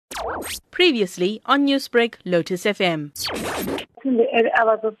Previously on Newsbreak, Lotus FM. In the early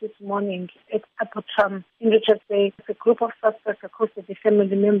hours of this morning at Arboretum in Richards Bay, a group of suspects accosted the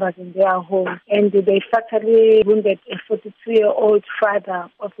family members in their home, and they fatally wounded a 42-year-old father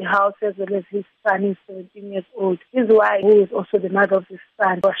of the house as well as his son, who's 17 years old. His wife, who is also the mother of his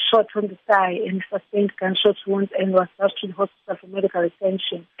son, was shot on the thigh and sustained gunshot wounds and was rushed to the hospital for medical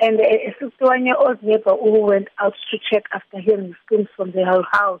attention. And a 61-year-old neighbour who went out to check after hearing screams from the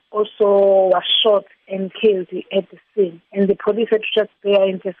house also was shot and killed at the scene. And the police at Richards Bay are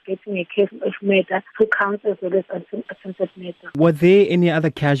investigating a case of murder, 2 counts as well as attempted murder. Were there any other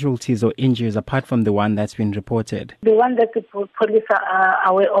casualties or injuries apart from the one that's been reported? The one that the police are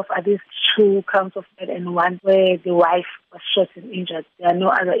aware of are these 2 counts of murder and one where the wife was shot and injured. There are no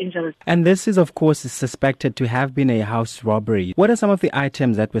other injuries. And this is, of course, suspected to have been a house robbery. What are some of the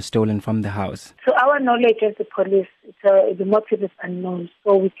items that were stolen from the house? To our knowledge as the police, the motive is unknown,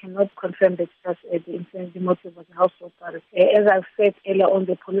 so we cannot confirm that the motive was a house robbery. As I've said earlier on,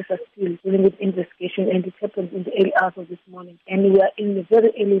 the police are still dealing with investigation, and it happened in the early hours of this morning, and we are in the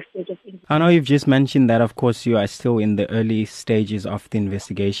very early stage of investigation. I know you've just mentioned that, of course, you are still in the early stages of the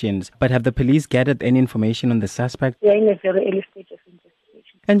investigations, but have the police gathered any information on the suspect? They are in a very early stage of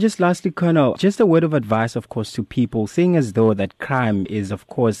investigation. And just lastly, Colonel, just a word of advice, of course, to people, seeing as though that crime is, of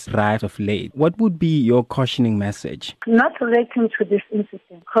course, rife of late. What would be your cautioning message? Not relating to this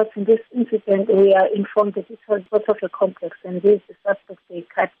incident, because in this incident we are informed that it was part of a complex, and the suspects, they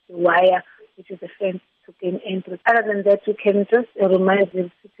cut the wire, which is a fence, to gain entry. Other than that, we can just remind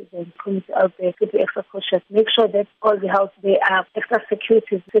the citizens, community out there, to be extra cautious. Make sure that all the houses, there are extra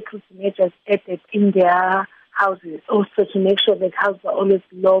security measures added in their houses. Also to make sure that houses are always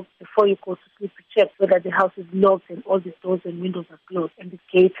locked before you go to sleep, to check whether the house is locked and all the doors and windows are closed and the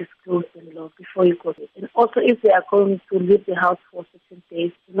gate is closed and locked before you go to sleep. And also, if they are going to leave the house for certain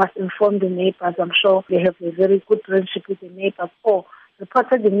days, you must inform the neighbors. I'm sure they have a very good friendship with the neighbors, or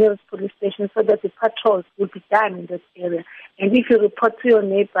report to the nearest police station so that the patrols will be done in that area. And if you report to your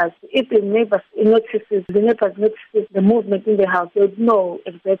neighbors, if the neighbors notices the movement in the house, they would know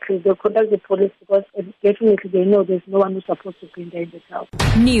exactly. They'll contact the police because definitely they know there's no one who's supposed to be in there in the house.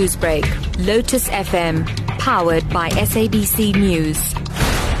 Newsbreak, Lotus FM, powered by SABC News.